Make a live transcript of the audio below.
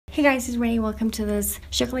Hey guys, it's Renee. Welcome to this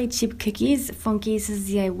chocolate chip cookies Funkies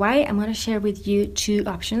DIY. I'm gonna share with you two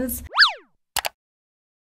options.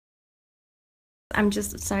 I'm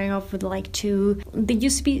just starting off with like two. They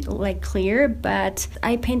used to be like clear, but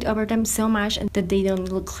I paint over them so much that they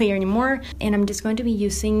don't look clear anymore. And I'm just going to be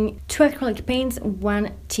using two acrylic paints,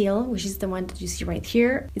 one teal, which is the one that you see right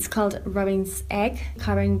here. It's called Robin's Egg,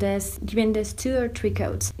 covering this, giving this 2 or 3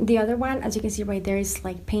 coats. The other one, as you can see right there, is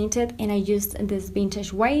like painted, and I used this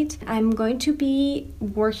vintage white. I'm going to be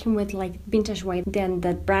working with like vintage white, then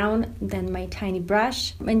that brown, then my tiny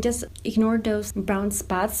brush, and just ignore those brown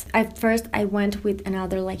spots. At first I went with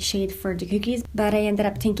another like shade for the cookies, but I ended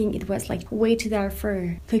up thinking it was like way too dark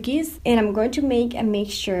for cookies, and I'm going to make a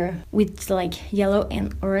mixture with like yellow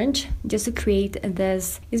and orange just to create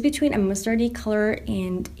this. It's between a mustardy color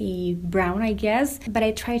and a brown, I guess, but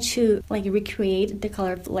I try to like recreate the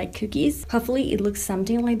color of like cookies. Hopefully it looks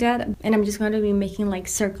something like that, and I'm just going to be making like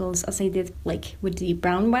circles as I did like with the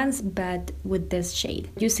brown ones, but with this shade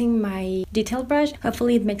using my detail brush.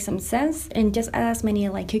 Hopefully it makes some sense, and just add as many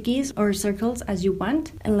like cookies or circles as you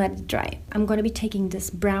want and let it dry. I'm going to be taking this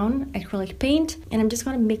brown acrylic paint, and I'm just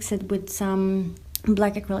going to mix it with some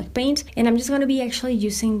black acrylic paint, and I'm just going to be actually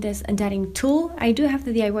using this dotting tool. I do have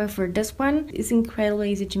the DIY for this one. It's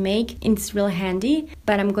incredibly easy to make and it's really handy,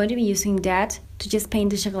 but I'm going to be using that to just paint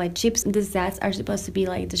the chocolate chips. These dots are supposed to be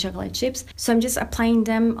like the chocolate chips, so I'm just applying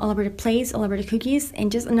them all over the place, all over the cookies,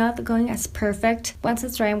 and just not going as perfect. Once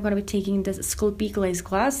it's dry, I'm going to be taking this Sculpey glaze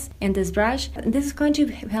gloss and this brush. This is going to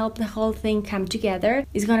help the whole thing come together.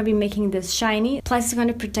 It's going to be making this shiny, plus it's going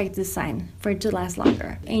to protect the sign for it to last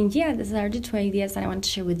longer. And yeah, these are the two ideas that I want to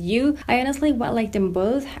share with you. I honestly like them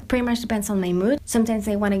both. Pretty much depends on my mood. Sometimes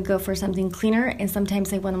I want to go for something cleaner, and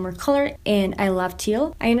sometimes I want more color, and I love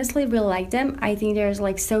teal. I honestly really like them. I think they're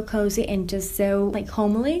like so cozy and just so like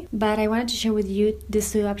homely, but I wanted to share with you these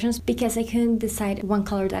two options because I couldn't decide one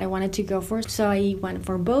color that I wanted to go for, so I went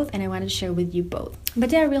for both and I wanted to share with you both. But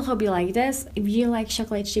yeah, I really hope you like this. If you like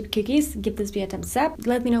chocolate chip cookies, give this video a thumbs up.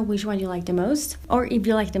 Let me know which one you like the most, or if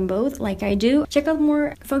you like them both like I do. Check out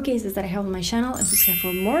more phone cases that I have on my channel and subscribe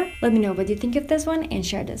for more. Let me know what you think of this one and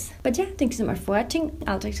share this. But yeah, thank you so much for watching.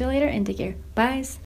 I'll talk to you later and take care. Bye.